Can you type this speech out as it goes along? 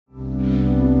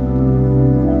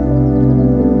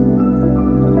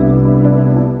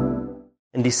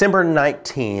December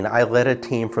 19, I led a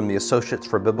team from the Associates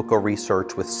for Biblical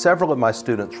Research with several of my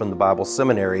students from the Bible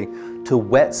Seminary to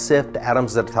wet sift Adam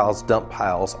Zetatil's dump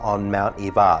piles on Mount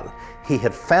Ebal. He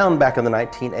had found back in the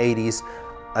 1980s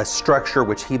a structure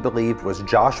which he believed was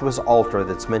Joshua's altar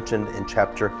that's mentioned in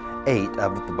chapter 8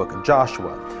 of the book of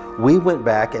Joshua. We went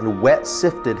back and wet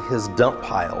sifted his dump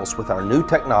piles with our new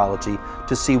technology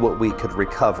to see what we could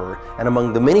recover. And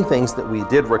among the many things that we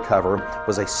did recover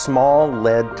was a small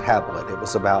lead tablet. It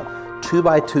was about 2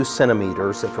 by 2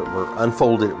 centimeters. If it were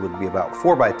unfolded, it would be about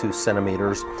 4 by 2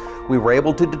 centimeters. We were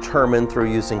able to determine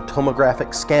through using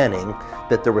tomographic scanning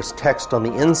that there was text on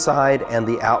the inside and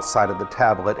the outside of the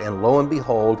tablet, and lo and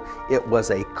behold, it was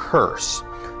a curse.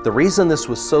 The reason this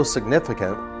was so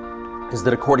significant is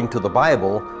that according to the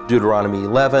Bible, Deuteronomy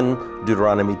 11,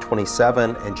 Deuteronomy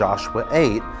 27, and Joshua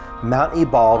 8, Mount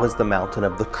Ebal is the mountain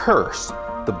of the curse.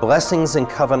 The blessings and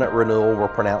covenant renewal were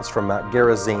pronounced from Mount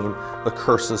Gerizim, the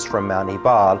curses from Mount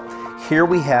Ebal. Here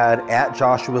we had at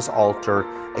Joshua's altar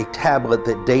a tablet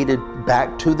that dated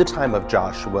back to the time of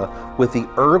Joshua with the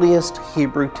earliest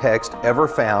Hebrew text ever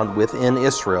found within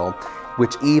Israel,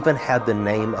 which even had the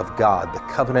name of God, the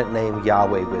covenant name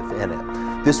Yahweh within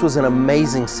it. This was an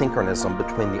amazing synchronism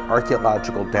between the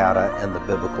archaeological data and the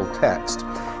biblical text.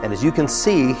 And as you can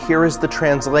see, here is the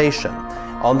translation.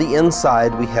 On the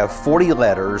inside, we have 40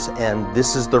 letters, and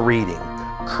this is the reading.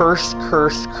 Cursed,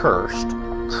 cursed, cursed,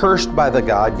 cursed by the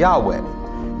God Yahweh.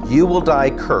 You will die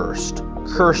cursed.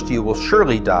 Cursed you will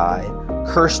surely die.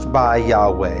 Cursed by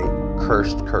Yahweh.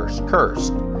 Cursed, cursed,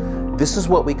 cursed. This is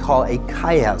what we call a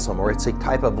chiasm, or it's a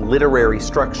type of literary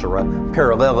structure, a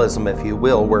parallelism, if you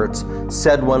will, where it's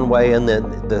said one way and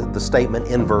then the statement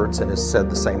inverts and is said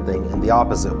the same thing in the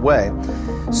opposite way.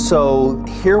 So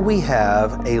here we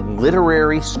have a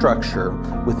literary structure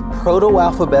with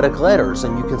proto-alphabetic letters,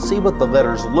 and you can see what the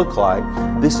letters look like.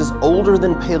 This is older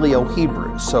than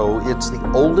Paleo-Hebrew, so it's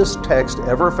the oldest text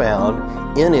ever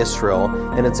found in Israel,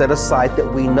 and it's at a site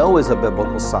that we know is a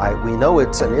biblical site. We know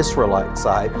it's an Israelite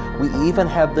site. We even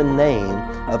have the name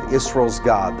of Israel's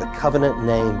God, the covenant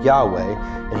name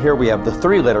Yahweh. And here we have the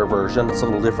 3-letter version. It's a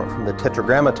little different from the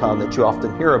tetragrammaton that you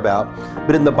often hear about.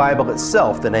 But in the Bible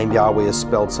itself, the name Yahweh is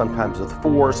spelled sometimes with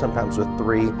 4, sometimes with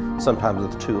 3, sometimes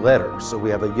with 2 letters. So we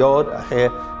have a Yod, a He,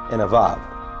 and a Vav.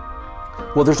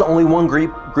 Well, there's only one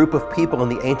group of people in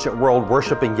the ancient world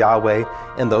worshiping Yahweh,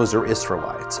 and those are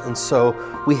Israelites. And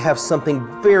so we have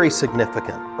something very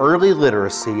significant, early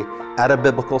literacy at a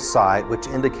biblical site, which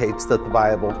indicates that the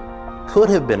Bible could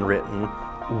have been written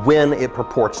when it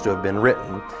purports to have been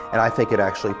written. And I think it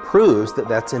actually proves that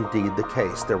that's indeed the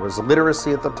case. There was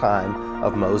literacy at the time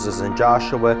of Moses and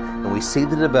Joshua, and we see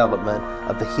the development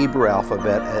of the Hebrew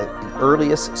alphabet at the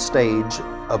earliest stage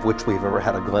of which we've ever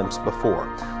had a glimpse before.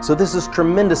 So this is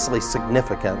tremendously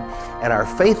significant, and our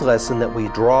faith lesson that we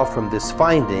draw from this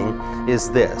finding is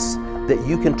this, that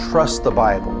you can trust the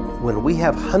Bible. When we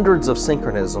have hundreds of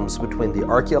synchronisms between the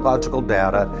archaeological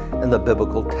data and the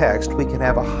biblical text, we can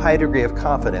have a high degree of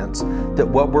confidence that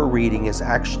what we're reading is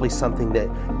actually something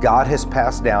that God has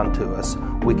passed down to us.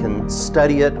 We can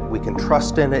study it, we can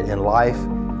trust in it in life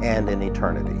and in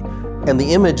eternity. And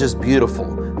the image is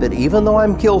beautiful, that even though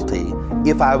I'm guilty,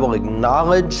 if I will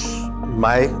acknowledge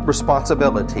my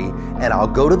responsibility and I'll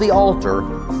go to the altar,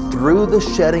 through the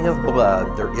shedding of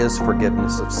blood, there is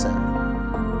forgiveness of sin.